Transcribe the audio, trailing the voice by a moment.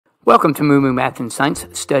Welcome to MooMooMath and Science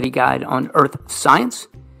Study Guide on Earth Science.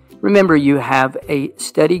 Remember, you have a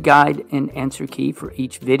study guide and answer key for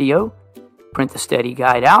each video. Print the study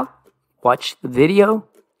guide out, watch the video,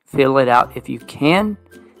 fill it out if you can.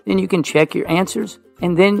 Then you can check your answers,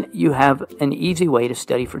 and then you have an easy way to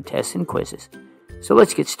study for tests and quizzes. So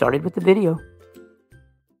let's get started with the video.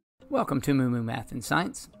 Welcome to MooMooMath and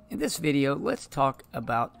Science. In this video, let's talk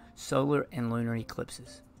about solar and lunar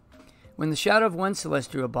eclipses. When the shadow of one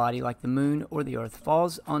celestial body, like the moon or the earth,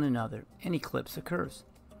 falls on another, an eclipse occurs.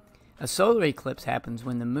 A solar eclipse happens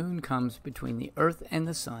when the moon comes between the earth and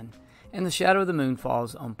the sun, and the shadow of the moon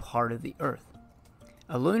falls on part of the earth.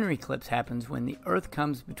 A lunar eclipse happens when the earth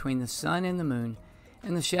comes between the sun and the moon,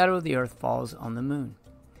 and the shadow of the earth falls on the moon.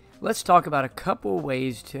 Let's talk about a couple of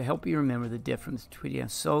ways to help you remember the difference between a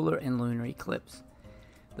solar and lunar eclipse.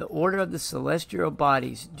 The order of the celestial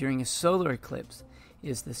bodies during a solar eclipse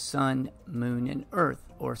is the sun, moon, and earth,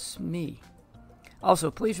 or SME. Also,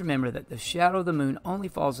 please remember that the shadow of the moon only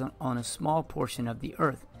falls on a small portion of the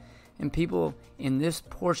earth, and people in this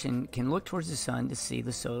portion can look towards the sun to see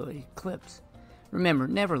the solar eclipse. Remember,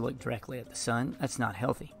 never look directly at the sun. That's not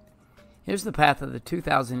healthy. Here's the path of the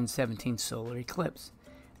 2017 solar eclipse.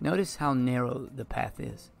 Notice how narrow the path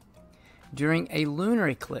is. During a lunar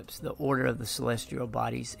eclipse, the order of the celestial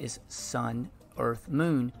bodies is sun, earth,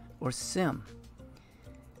 moon, or SIM.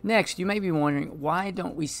 Next, you may be wondering, why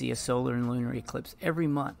don't we see a solar and lunar eclipse every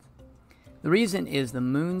month? The reason is the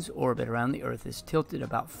moon's orbit around the earth is tilted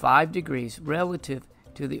about 5 degrees relative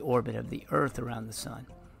to the orbit of the earth around the sun.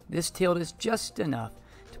 This tilt is just enough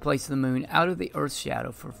to place the moon out of the earth's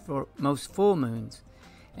shadow for most full moons,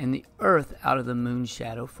 and the earth out of the moon's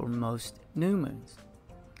shadow for most new moons.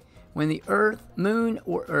 When the moon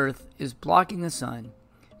or earth is blocking the sun,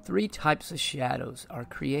 3 types of shadows are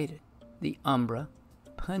created: the umbra,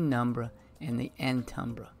 penumbra, and the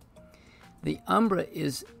antumbra. The umbra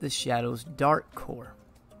is the shadow's dark core.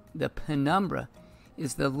 The penumbra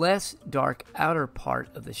is the less dark outer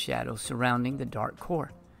part of the shadow surrounding the dark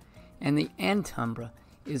core. And the antumbra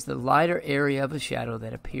is the lighter area of a shadow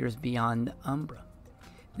that appears beyond the umbra.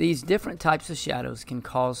 These different types of shadows can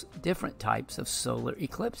cause different types of solar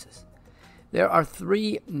eclipses. There are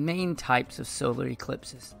 3 main types of solar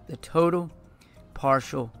eclipses: the total,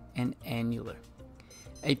 partial, and annular.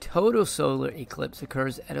 A total solar eclipse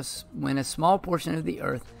occurs when a small portion of the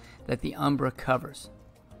earth that the umbra covers.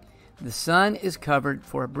 The sun is covered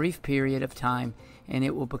for a brief period of time and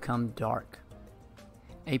it will become dark.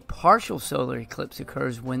 A partial solar eclipse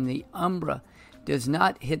occurs when the umbra does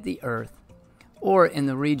not hit the earth or in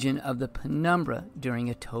the region of the penumbra during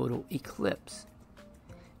a total eclipse.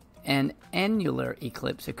 An annular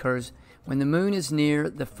eclipse occurs when the moon is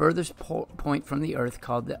near the furthest point from the earth,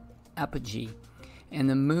 called the apogee, and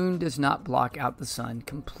the moon does not block out the sun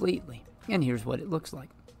completely. And here's what it looks like.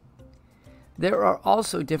 There are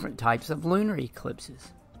also different types of lunar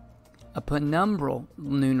eclipses. A penumbral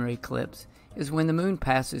lunar eclipse is when the moon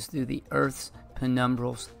passes through the earth's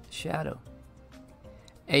penumbral shadow.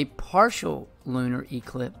 A partial lunar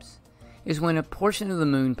eclipse is when a portion of the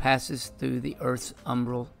moon passes through the earth's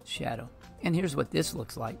umbral shadow. And here's what this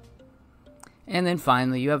looks like. And then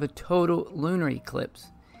finally, you have a total lunar eclipse,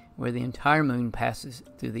 where the entire moon passes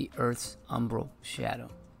through the earth's umbral shadow.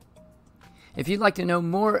 If you'd like to know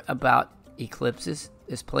more about eclipses,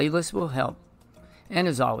 this playlist will help. And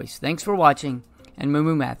as always, thanks for watching, and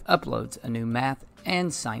MooMooMath uploads a new math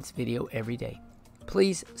and science video every day.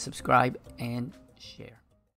 Please subscribe and share.